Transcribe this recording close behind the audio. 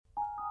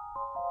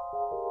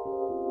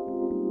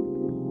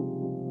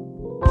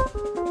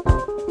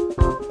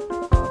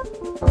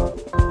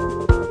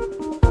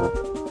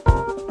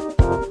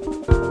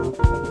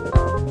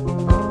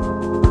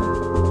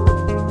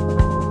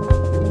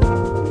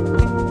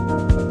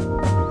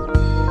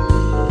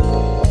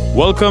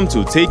Welcome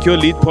to Take Your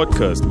Lead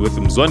podcast with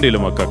Mzwandile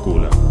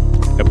Makakula,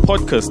 a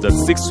podcast that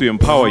seeks to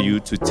empower you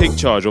to take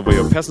charge over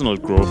your personal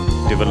growth,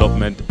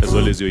 development, as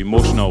well as your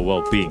emotional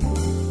well-being.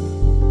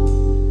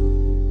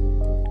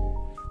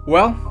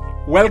 Well,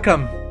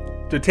 welcome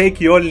to Take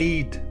Your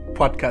Lead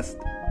podcast.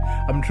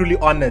 I'm truly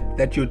honored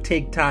that you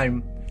take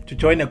time to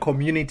join a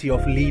community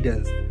of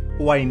leaders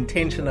who are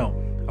intentional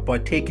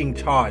about taking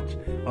charge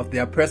of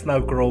their personal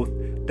growth,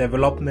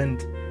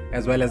 development,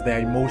 as well as their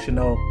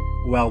emotional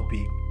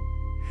well-being.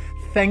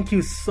 Thank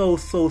you so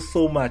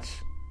much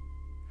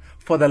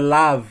for the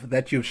love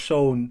that you've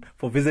shown,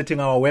 for visiting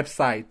our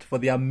website, for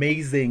the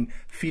amazing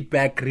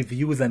feedback,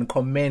 reviews, and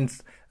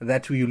comments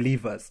that you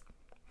leave us.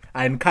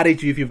 I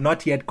encourage you, if you've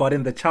not yet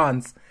gotten the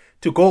chance,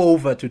 to go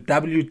over to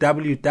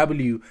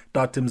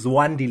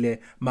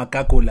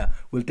www.mzwandilemakakula.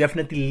 We'll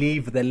definitely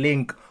leave the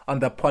link on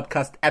the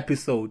podcast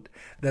episode.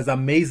 There's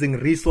amazing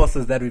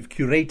resources that we've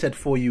curated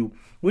for you,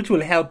 which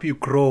will help you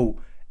grow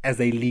as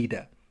a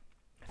leader.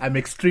 I'm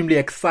extremely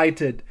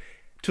excited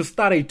to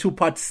start a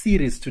two-part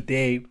series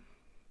today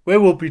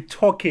where we'll be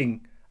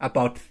talking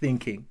about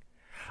thinking.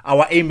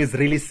 Our aim is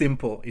really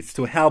simple. It's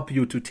to help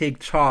you to take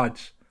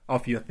charge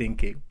of your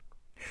thinking.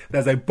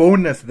 There's a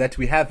bonus that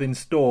we have in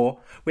store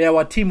where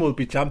our team will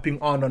be jumping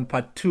on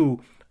part 2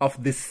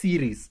 of this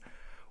series,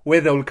 where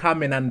they'll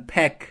come and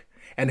unpack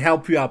and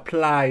help you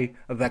apply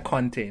the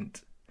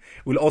content.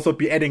 We'll also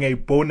be adding a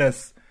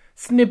bonus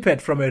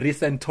snippet from a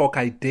recent talk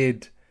I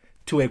did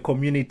to a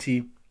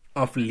community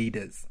of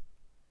leaders.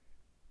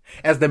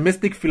 As the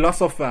mystic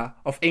philosopher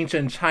of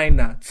ancient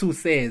China, Tzu,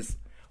 says,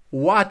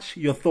 watch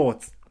your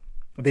thoughts,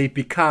 they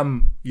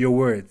become your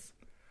words.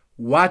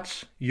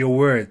 Watch your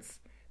words,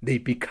 they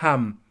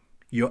become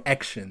your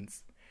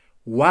actions.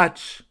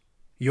 Watch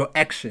your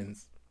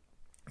actions,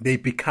 they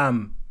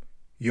become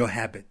your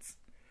habits.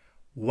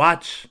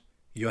 Watch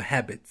your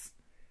habits,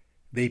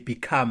 they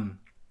become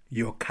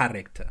your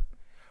character.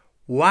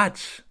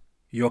 Watch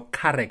your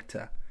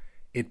character,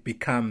 it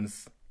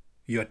becomes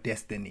your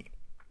destiny.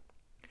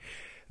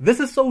 This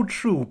is so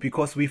true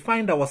because we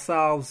find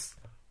ourselves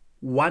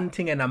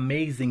wanting an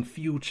amazing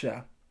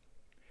future,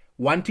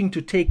 wanting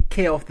to take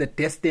care of the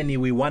destiny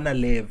we want to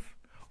live,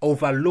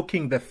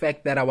 overlooking the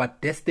fact that our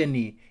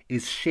destiny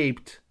is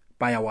shaped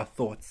by our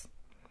thoughts.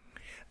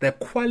 The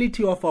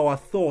quality of our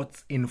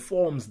thoughts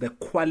informs the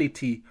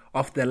quality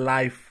of the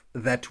life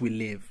that we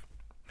live.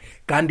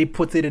 Gandhi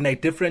puts it in a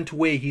different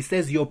way. He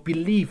says your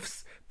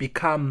beliefs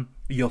become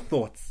your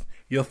thoughts.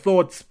 Your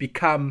thoughts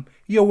become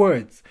your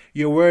words.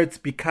 Your words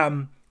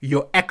become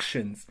your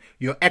actions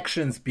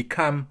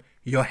become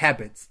your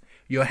habits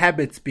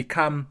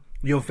become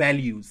your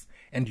values,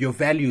 and your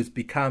values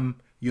become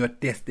your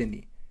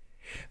destiny.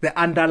 The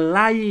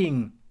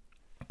underlying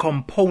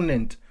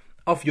component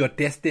of your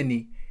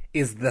destiny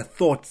is the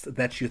thoughts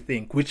that you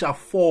think, which are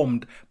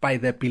formed by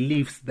the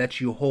beliefs that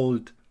you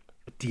hold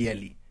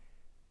dearly.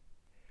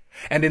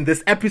 And in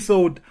this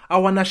episode, I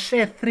want to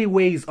share 3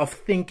 ways of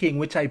thinking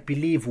which I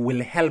believe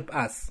will help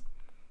us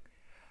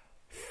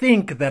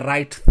think the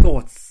right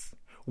thoughts,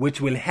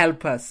 which will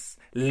help us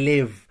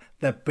live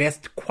the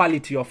best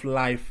quality of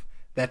life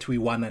that we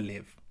want to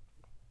live.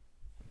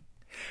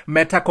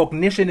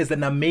 Metacognition is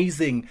an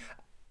amazing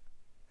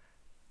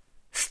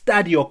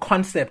study or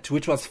concept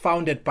which was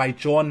founded by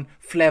John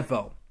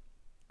Flavel,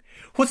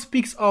 who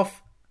speaks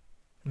of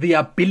the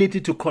ability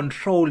to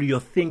control your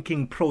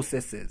thinking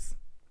processes.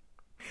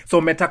 So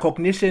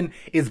metacognition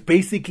is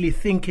basically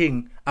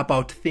thinking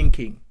about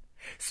thinking,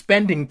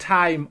 spending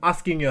time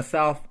asking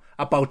yourself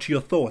about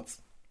your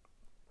thoughts,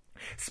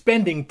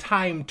 spending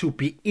time to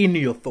be in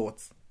your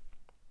thoughts.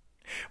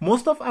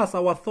 Most of us,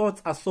 our thoughts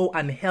are so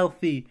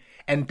unhealthy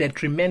and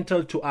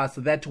detrimental to us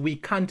that we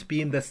can't be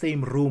in the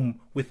same room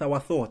with our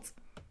thoughts.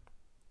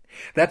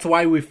 That's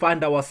why we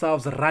find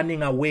ourselves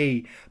running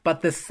away.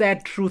 But the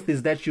sad truth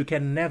is that you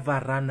can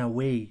never run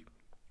away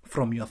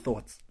from your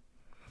thoughts.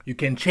 You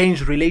can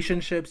change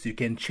relationships, you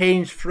can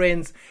change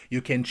friends,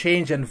 you can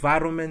change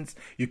environments,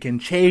 you can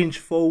change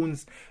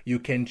phones, you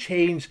can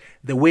change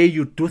the way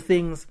you do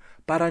things.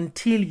 But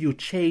until you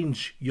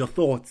change your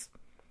thoughts,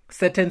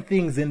 certain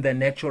things in the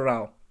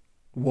natural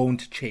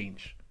won't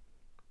change.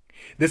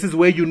 This is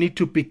where you need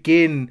to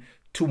begin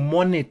to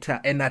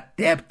monitor and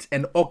adapt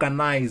and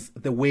organize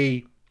the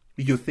way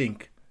you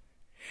think.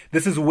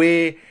 This is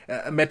where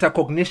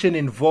metacognition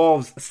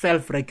involves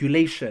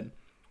self-regulation,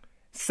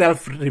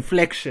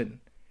 self-reflection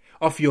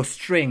of your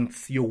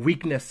strengths, your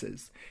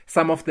weaknesses,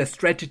 some of the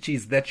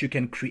strategies that you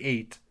can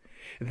create.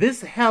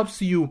 This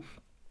helps you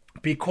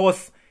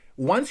because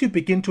once you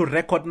begin to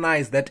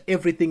recognize that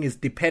everything is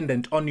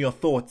dependent on your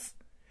thoughts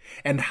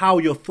and how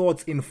your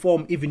thoughts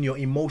inform even your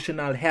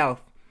emotional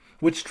health,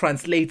 which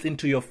translates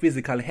into your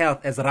physical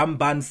health, as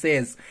Ramban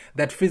says,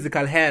 that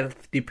physical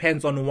health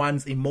depends on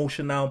one's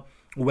emotional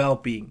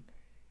well-being.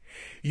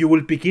 You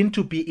will begin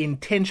to be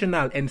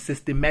intentional and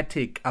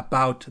systematic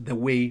about the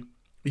way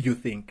you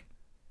think.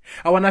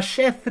 I want to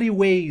share 3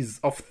 ways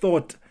of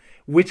thought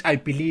which I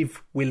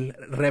believe will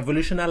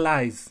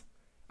revolutionize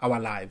our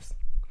lives.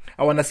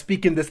 I want to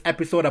speak in this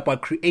episode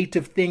about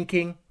creative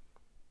thinking,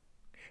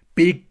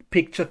 big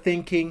picture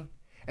thinking,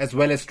 as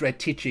well as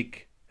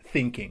strategic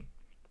thinking.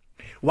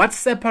 What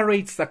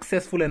separates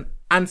successful and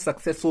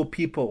unsuccessful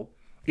people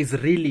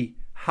is really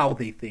how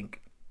they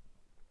think.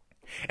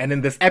 And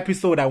in this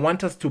episode, I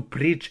want us to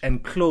bridge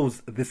and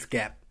close this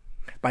gap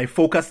by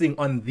focusing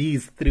on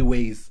these 3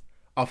 ways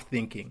of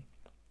thinking.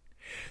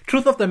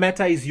 Truth of the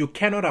matter is, you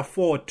cannot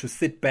afford to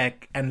sit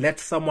back and let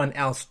someone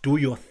else do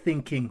your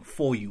thinking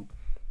for you.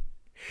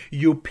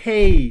 You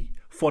pay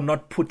for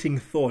not putting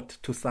thought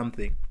to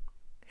something.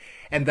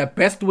 And the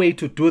best way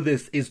to do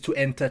this is to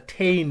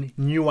entertain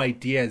new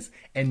ideas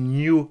and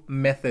new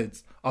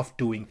methods of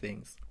doing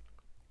things.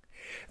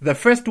 The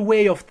first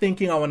way of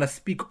thinking I want to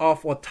speak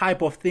of, or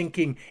type of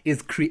thinking,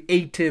 is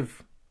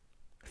creative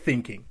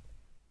thinking.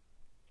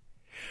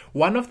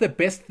 One of the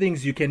best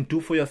things you can do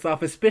for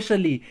yourself,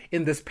 especially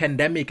in this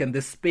pandemic and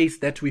this space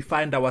that we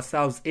find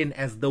ourselves in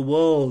as the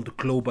world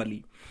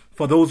globally.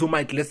 For those who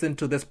might listen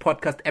to this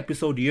podcast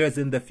episode years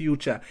in the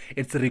future,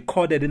 it's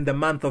recorded in the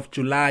month of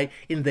July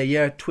in the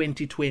year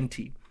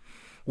 2020,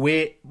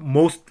 where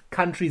most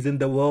countries in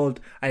the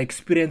world are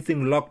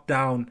experiencing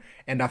lockdown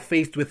and are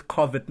faced with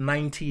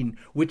COVID-19,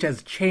 which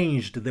has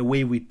changed the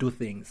way we do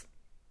things.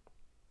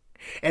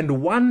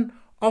 And one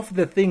of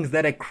the things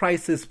that a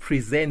crisis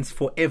presents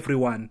for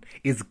everyone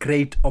is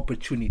great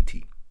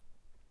opportunity.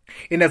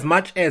 In as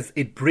much as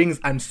it brings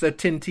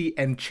uncertainty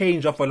and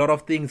change of a lot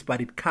of things, but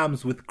it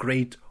comes with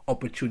great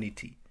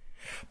opportunity.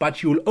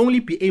 But you'll only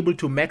be able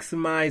to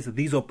maximize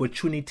these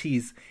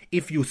opportunities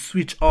if you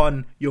switch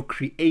on your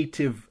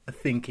creative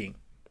thinking.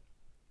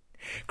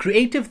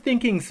 Creative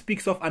thinking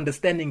speaks of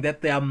understanding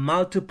that there are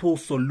multiple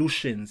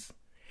solutions,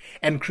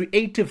 and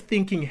creative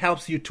thinking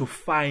helps you to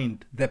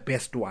find the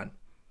best one.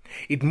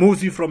 It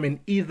moves you from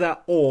an either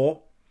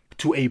or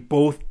to a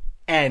both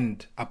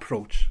and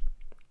approach.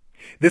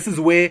 This is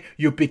where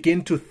you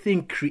begin to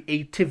think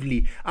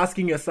creatively,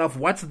 asking yourself,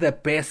 what's the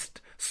best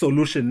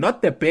solution?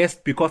 Not the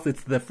best because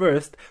it's the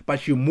first,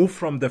 but you move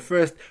from the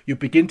first, you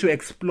begin to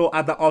explore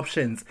other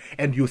options,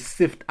 and you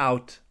sift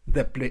out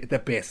the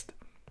best.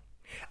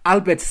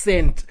 Albert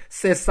Sent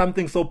says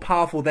something so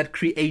powerful, that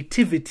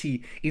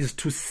creativity is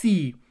to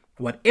see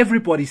what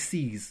everybody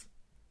sees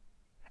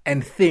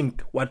and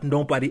think what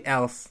nobody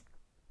else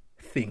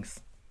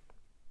thinks.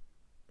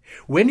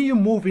 When you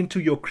move into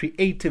your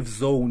creative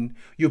zone,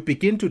 you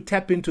begin to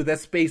tap into that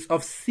space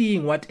of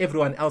seeing what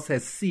everyone else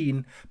has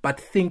seen, but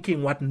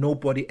thinking what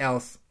nobody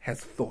else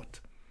has thought.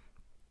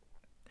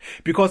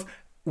 Because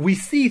we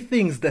see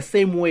things the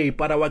same way,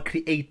 but our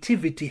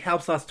creativity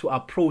helps us to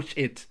approach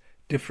it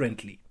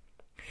differently.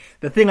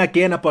 The thing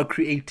again about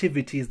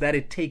creativity is that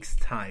it takes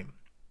time.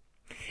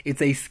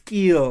 It's a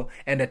skill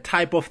and a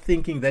type of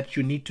thinking that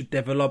you need to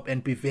develop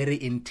and be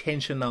very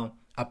intentional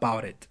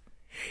about it.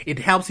 It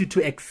helps you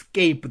to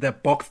escape the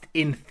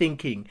boxed-in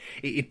thinking.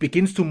 It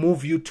begins to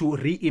move you to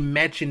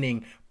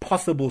reimagining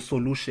possible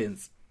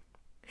solutions,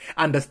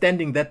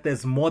 understanding that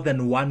there's more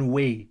than one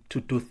way to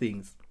do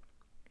things.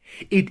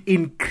 It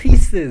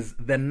increases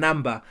the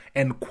number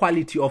and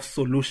quality of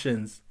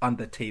solutions on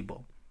the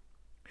table.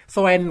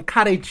 So I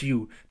encourage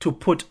you to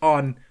put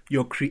on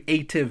your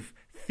creative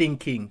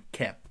thinking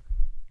cap.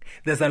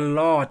 There's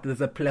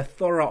a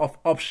plethora of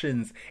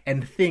options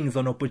and things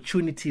and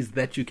opportunities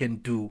that you can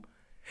do.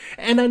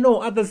 And I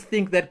know others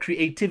think that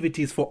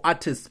creativity is for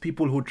artists,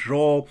 people who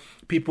draw,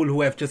 people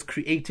who have just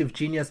creative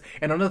genius.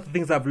 And one of the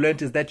things I've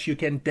learned is that you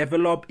can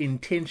develop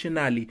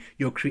intentionally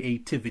your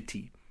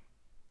creativity.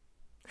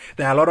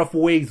 There are a lot of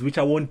ways which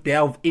I won't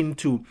delve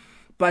into,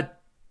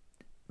 but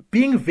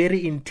being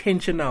very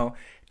intentional,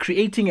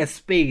 creating a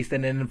space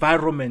and an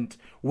environment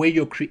where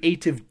your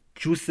creative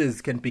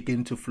juices can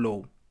begin to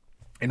flow.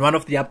 In one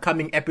of the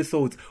upcoming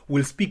episodes,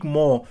 we'll speak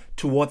more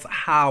towards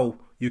how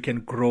you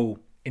can grow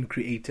in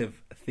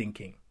creative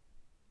thinking.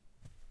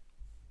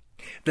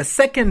 The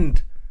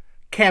second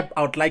cap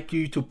I would like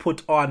you to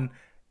put on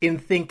in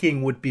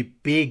thinking would be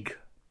big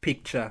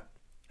picture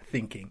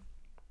thinking.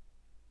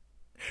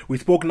 We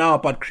spoke now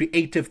about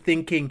creative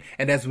thinking,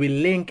 and as we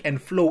link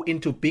and flow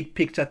into big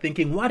picture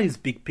thinking, what is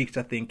big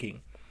picture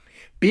thinking?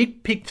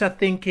 Big picture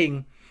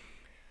thinking,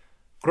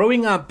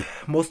 growing up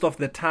most of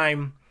the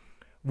time,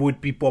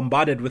 would be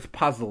bombarded with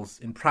puzzles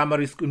in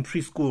primary school, in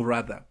preschool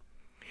rather.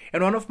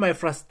 And one of my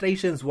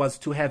frustrations was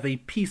to have a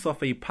piece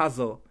of a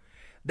puzzle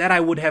that I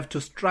would have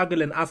to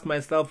struggle and ask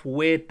myself,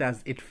 where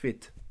does it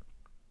fit?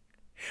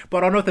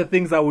 But one of the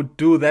things I would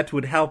do that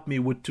would help me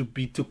would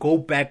be to go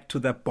back to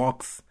the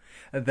box,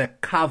 the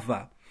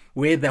cover,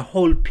 where the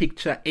whole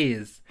picture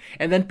is,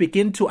 and then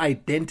begin to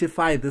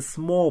identify the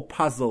small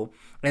puzzle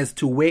as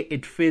to where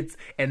it fits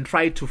and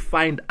try to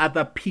find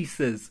other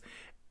pieces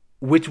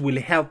which will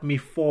help me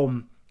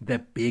form the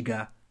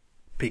bigger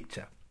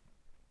picture.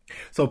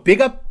 So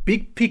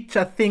big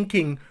picture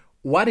thinking,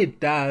 what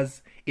it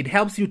does it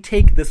helps you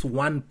take this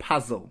one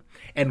puzzle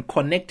and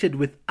connect it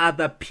with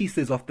other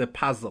pieces of the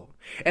puzzle.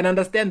 And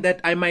understand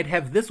that I might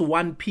have this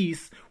one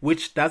piece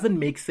which doesn't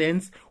make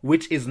sense,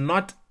 which is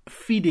not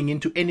feeding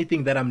into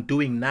anything that I'm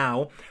doing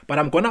now, but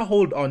I'm going to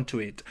hold on to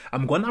it.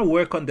 I'm going to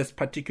work on this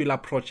particular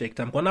project.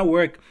 I'm going to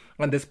work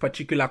on this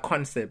particular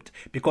concept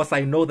because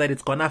I know that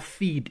it's going to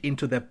feed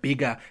into the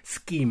bigger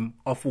scheme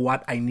of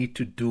what I need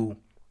to do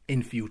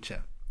in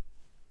future.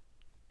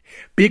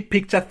 Big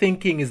picture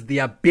thinking is the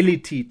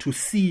ability to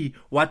see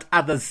what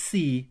others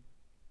see,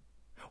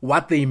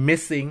 what they're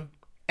missing,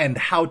 and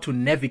how to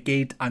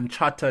navigate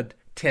uncharted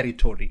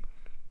territory.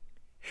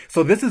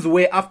 So this is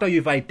where, after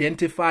you've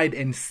identified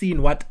and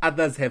seen what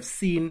others have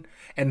seen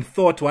and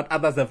thought what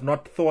others have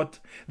not thought,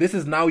 this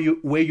is now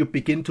where you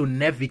begin to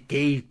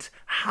navigate.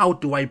 How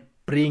do I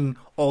bring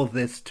all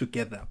this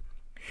together?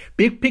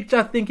 Big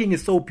picture thinking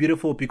is so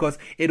beautiful because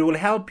it will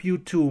help you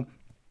to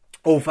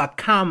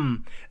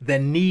overcome the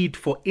need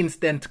for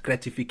instant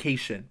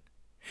gratification.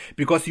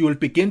 Because you will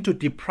begin to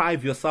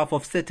deprive yourself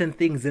of certain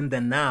things in the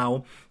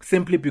now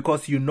simply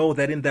because you know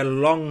that in the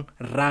long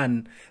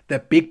run, the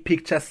big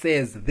picture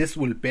says this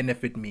will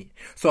benefit me.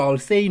 So I'll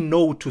say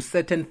no to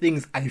certain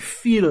things I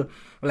feel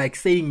like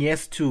saying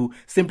yes to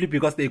simply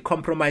because they're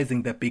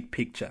compromising the big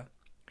picture.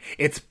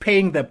 It's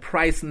paying the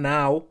price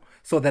now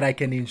so that I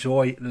can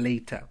enjoy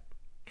later.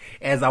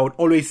 As I would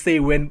always say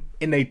when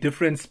in a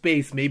different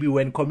space, maybe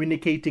when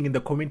communicating in the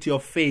community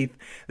of faith,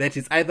 that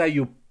is either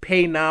you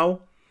pay now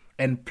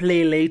and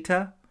play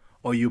later,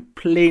 or you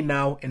play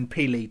now and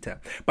pay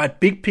later. But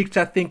big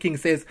picture thinking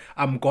says,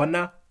 I'm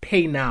gonna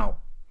pay now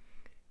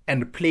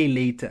and play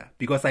later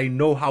because I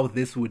know how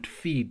this would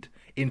feed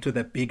into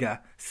the bigger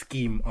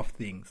scheme of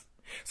things.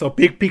 So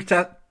big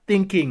picture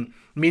thinking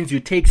means you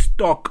take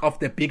stock of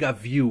the bigger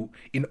view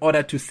in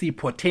order to see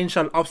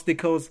potential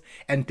obstacles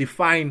and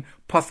define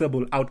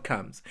possible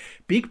outcomes.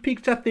 Big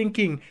picture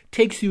thinking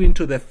takes you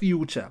into the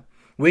future,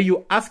 where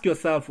you ask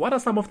yourself, what are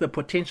some of the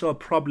potential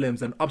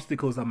problems and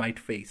obstacles I might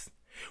face?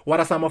 What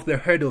are some of the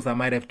hurdles I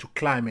might have to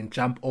climb and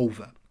jump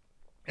over?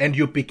 And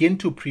you begin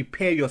to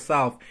prepare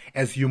yourself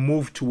as you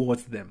move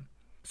towards them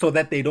so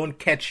that they don't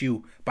catch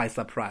you by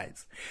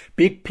surprise.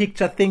 Big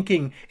picture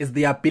thinking is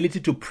the ability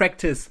to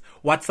practice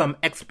what some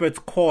experts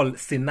call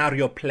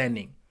scenario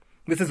planning.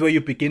 This is where you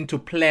begin to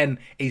plan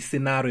a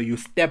scenario. You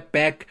step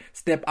back,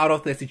 step out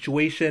of the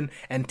situation,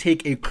 and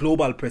take a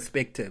global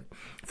perspective.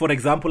 For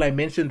example, I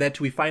mentioned that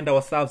we find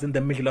ourselves in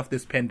the middle of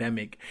this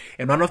pandemic.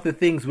 And one of the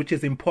things which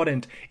is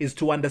important is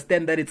to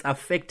understand that it's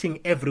affecting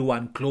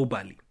everyone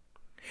globally.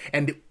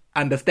 And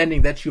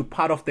understanding that you're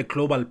part of the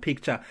global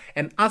picture.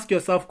 And ask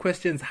yourself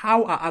questions.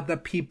 How are other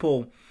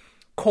people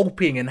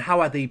coping, and how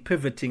are they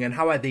pivoting, and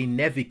how are they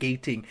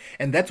navigating?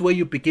 And that's where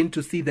you begin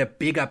to see the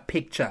bigger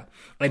picture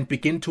and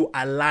begin to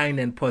align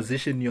and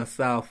position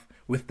yourself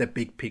with the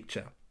big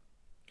picture.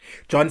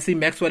 John C.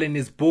 Maxwell, in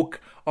his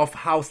book of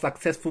How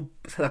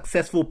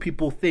Successful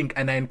People Think,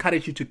 and I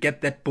encourage you to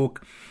get that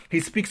book, he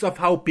speaks of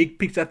how big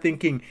picture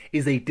thinking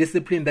is a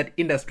discipline that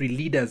industry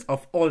leaders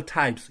of all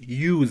types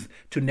use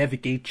to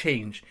navigate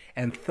change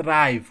and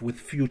thrive with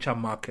future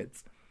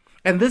markets.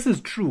 And this is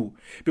true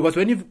because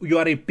when you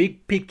are a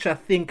big picture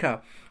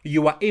thinker,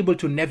 you are able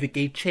to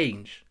navigate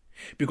change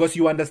because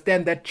you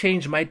understand that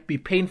change might be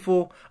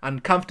painful,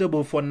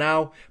 uncomfortable for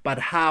now, but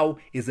how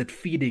is it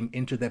feeding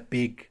into the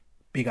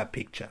bigger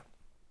picture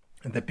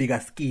and the bigger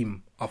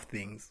scheme of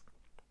things?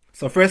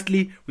 So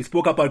firstly, we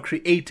spoke about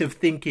creative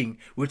thinking,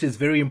 which is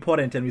very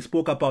important, and we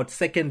spoke about,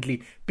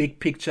 secondly, big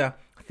picture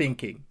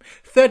thinking.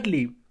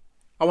 Thirdly,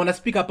 I want to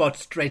speak about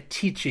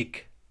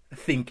strategic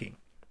thinking.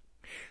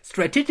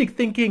 Strategic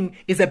thinking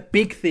is a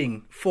big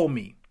thing for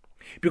me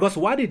because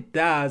what it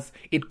does,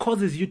 it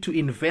causes you to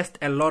invest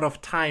a lot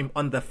of time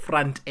on the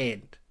front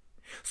end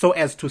so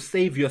as to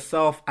save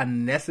yourself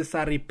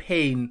unnecessary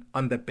pain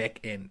on the back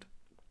end.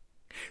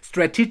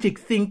 Strategic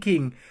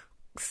thinking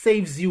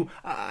saves you.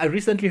 I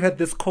recently heard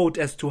this quote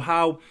as to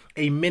how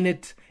a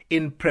minute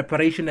in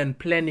preparation and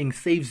planning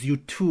saves you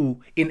 2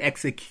 in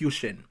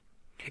execution.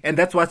 And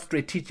that's what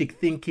strategic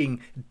thinking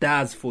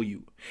does for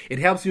you. It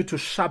helps you to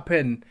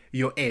sharpen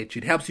your edge.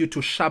 It helps you to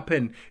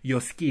sharpen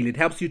your skill. It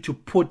helps you to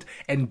put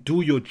and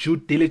do your due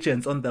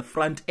diligence on the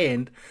front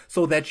end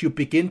so that you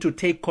begin to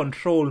take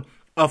control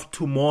of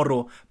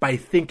tomorrow by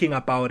thinking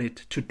about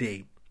it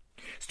today.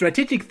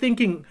 Strategic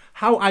thinking,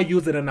 how I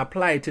use it and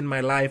apply it in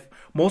my life,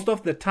 most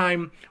of the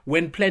time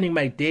when planning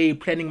my day,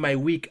 planning my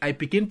week, I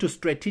begin to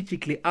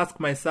strategically ask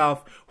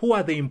myself, who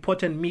are the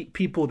important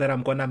people that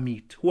I'm going to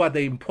meet? Who are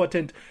the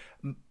important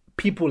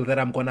people that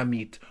I'm going to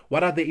meet?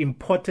 What are the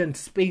important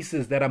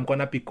spaces that I'm going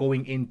to be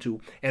going into?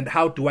 And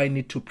how do I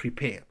need to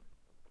prepare?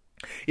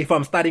 If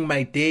I'm starting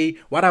my day,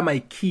 what are my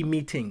key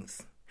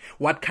meetings?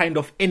 What kind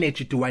of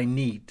energy do I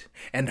need?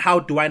 And how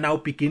do I now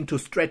begin to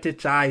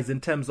strategize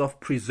in terms of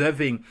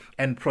preserving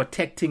and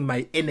protecting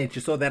my energy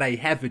so that I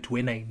have it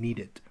when I need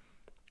it?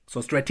 So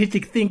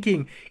strategic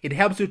thinking, it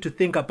helps you to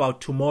think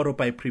about tomorrow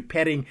by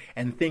preparing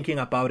and thinking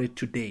about it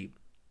today.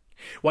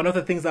 One of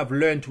the things I've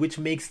learned which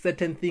makes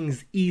certain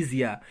things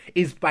easier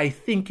is by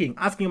thinking,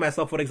 asking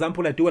myself, for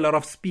example, I do a lot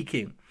of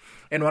speaking.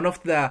 And one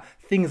of the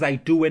things I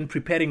do when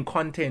preparing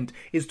content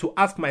is to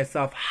ask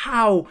myself,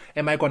 how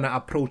am I going to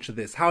approach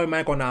this? How am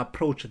I going to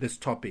approach this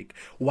topic?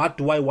 What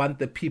do I want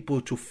the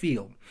people to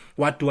feel?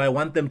 What do I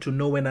want them to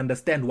know and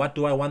understand? What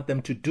do I want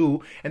them to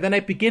do? And then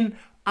I begin,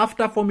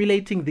 after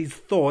formulating these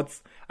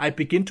thoughts, I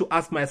begin to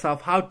ask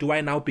myself, how do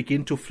I now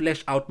begin to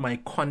flesh out my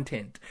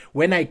content?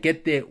 When I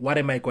get there, what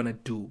am I going to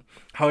do?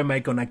 How am I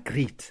going to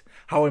greet?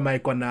 How am I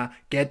going to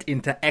get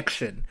into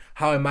action?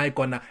 How am I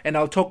going to... And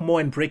I'll talk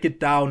more and break it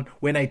down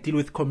when I deal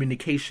with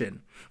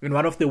communication. In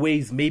one of the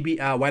ways, maybe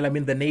while I'm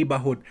in the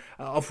neighborhood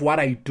of what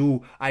I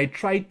do, I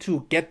try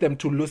to get them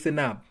to loosen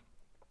up.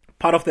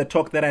 Part of the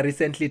talk that I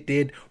recently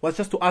did was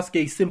just to ask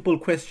a simple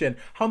question.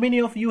 How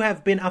many of you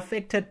have been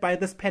affected by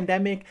this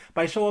pandemic?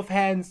 By show of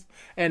hands?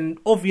 And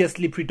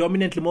obviously,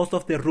 predominantly, most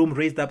of the room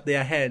raised up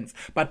their hands.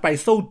 But by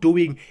so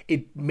doing,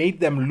 it made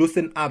them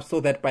loosen up so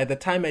that by the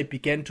time I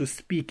began to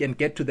speak and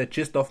get to the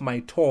gist of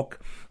my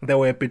talk, they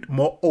were a bit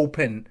more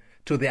open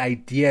to the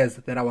ideas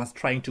that I was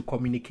trying to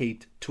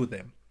communicate to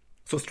them.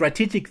 So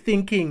strategic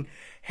thinking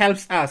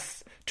helps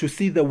us to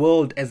see the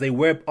world as a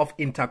web of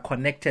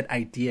interconnected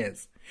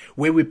ideas,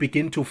 where we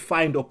begin to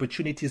find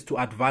opportunities to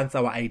advance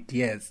our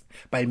ideas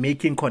by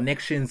making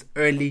connections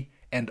early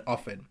and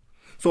often.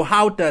 So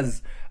how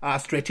does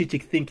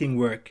strategic thinking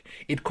work?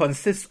 It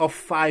consists of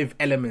 5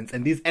 elements,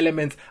 and these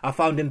elements are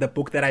found in the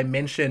book that I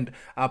mentioned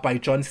by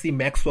John C.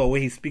 Maxwell,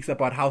 where he speaks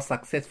about how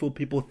successful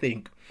people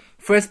think.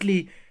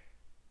 Firstly,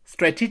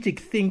 strategic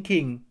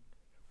thinking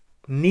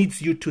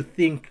needs you to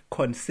think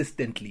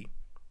consistently.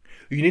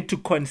 You need to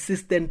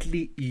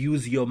consistently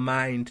use your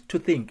mind to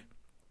think.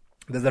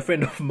 There's a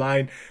friend of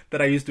mine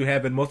that I used to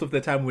have, and most of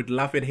the time we'd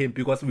laugh at him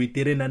because we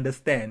didn't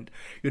understand.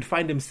 You'd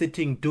find him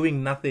sitting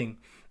doing nothing,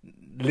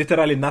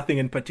 literally nothing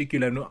in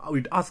particular. And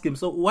we'd ask him,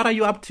 so what are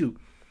you up to?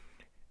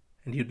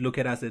 And he'd look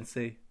at us and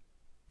say,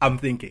 I'm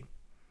thinking.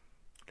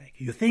 Like,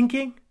 you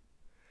thinking?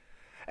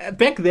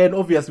 Back then,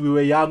 obviously, we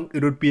were young.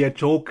 It would be a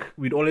joke.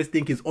 We'd always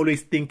think he's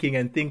always thinking,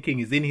 and thinking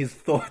is in his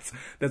thoughts.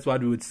 That's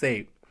what we would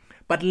say.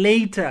 But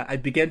later, I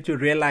began to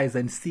realize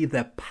and see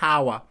the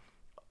power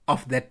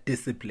of that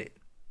discipline.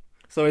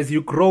 So as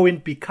you grow in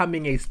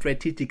becoming a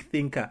strategic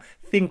thinker,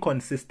 think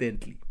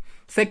consistently.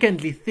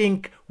 Secondly,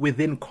 think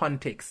within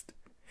context.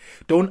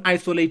 Don't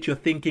isolate your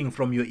thinking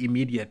from your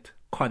immediate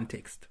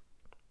context.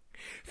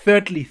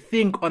 Thirdly,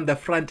 think on the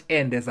front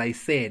end, as I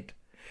said.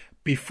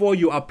 Before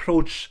you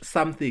approach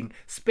something,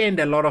 spend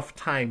a lot of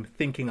time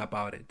thinking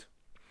about it.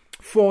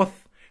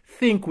 Fourth,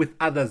 think with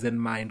others in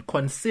mind.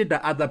 Consider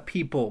other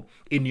people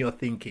in your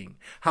thinking.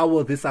 How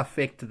will this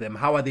affect them?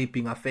 How are they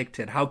being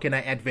affected? How can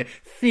I add value?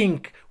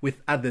 Think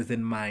with others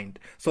in mind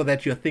so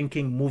that your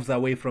thinking moves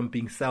away from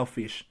being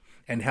selfish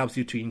and helps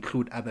you to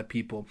include other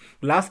people.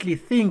 Lastly,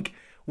 think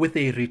with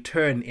a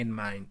return in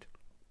mind.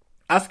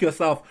 Ask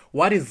yourself,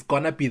 what is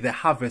going to be the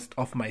harvest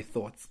of my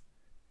thoughts?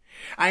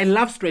 I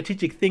love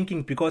strategic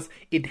thinking because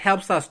it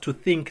helps us to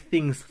think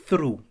things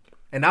through.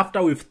 And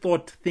after we've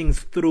thought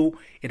things through,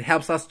 it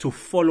helps us to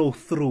follow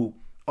through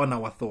on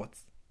our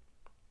thoughts.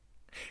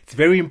 It's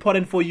very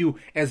important for you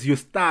as you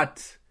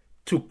start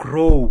to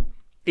grow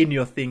in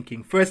your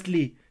thinking.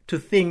 Firstly, to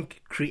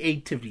think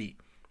creatively.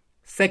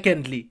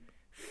 Secondly,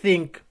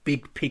 think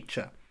big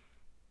picture.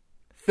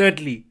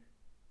 Thirdly,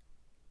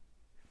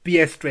 be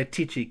a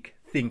strategic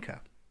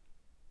thinker.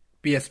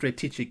 Be a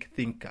strategic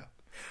thinker.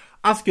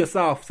 Ask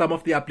yourself, some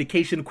of the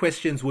application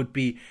questions would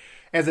be,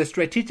 as a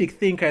strategic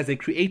thinker, as a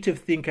creative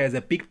thinker, as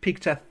a big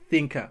picture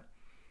thinker,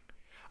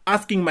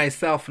 asking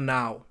myself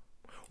now,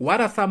 what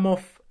are some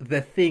of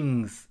the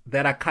things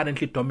that are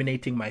currently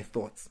dominating my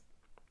thoughts?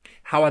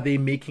 How are they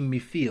making me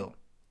feel?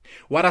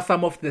 What are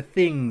some of the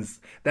things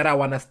that I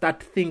want to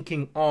start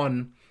thinking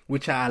on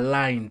which are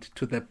aligned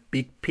to the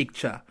big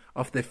picture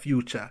of the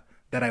future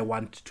that I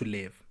want to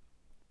live?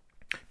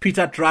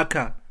 Peter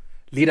Drucker,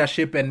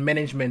 leadership and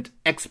management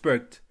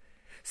expert,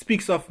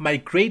 speaks of my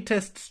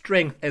greatest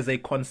strength as a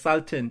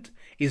consultant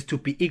is to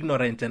be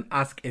ignorant and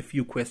ask a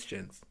few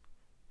questions.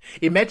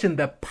 Imagine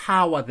the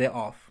power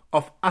thereof,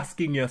 of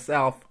asking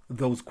yourself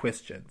those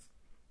questions.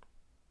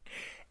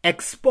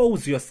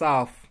 Expose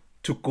yourself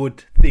to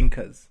good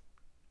thinkers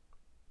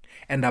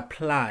and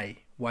apply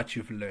what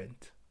you've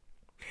learned.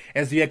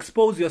 As you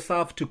expose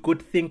yourself to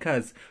good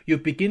thinkers, you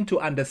begin to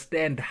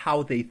understand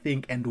how they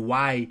think and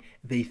why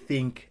they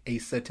think a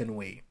certain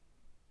way.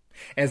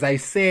 As I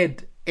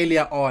said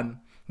earlier on,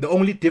 the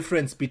only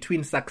difference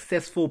between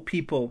successful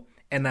people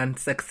and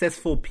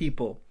unsuccessful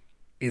people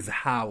is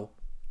how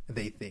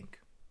they think.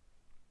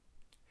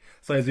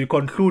 So as we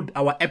conclude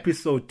our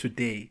episode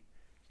today,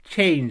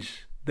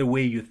 change the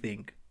way you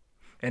think.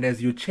 And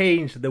as you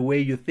change the way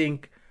you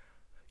think,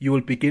 you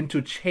will begin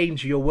to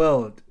change your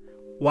world,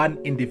 one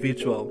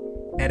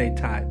individual at a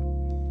time.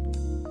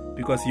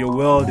 Because your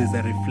world is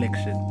a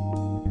reflection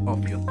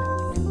of your thoughts.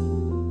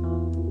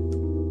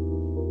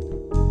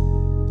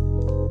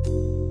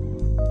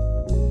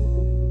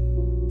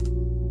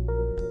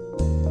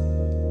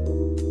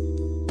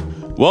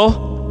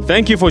 Well,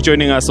 thank you for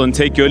joining us on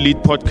Take Your Lead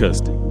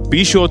podcast.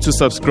 Be sure to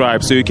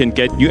subscribe so you can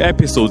get new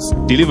episodes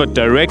delivered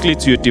directly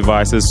to your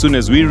device as soon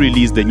as we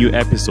release the new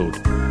episode.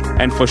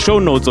 And for show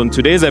notes on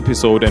today's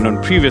episode and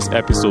on previous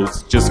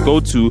episodes, just go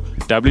to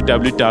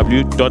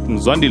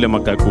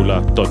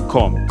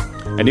www.mzwandilemakakula.com.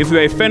 And if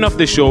you're a fan of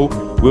the show,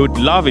 we would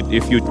love it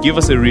if you'd give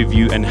us a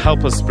review and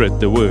help us spread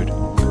the word.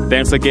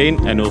 Thanks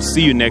again, and we'll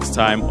see you next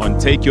time on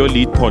Take Your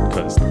Lead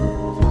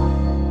podcast.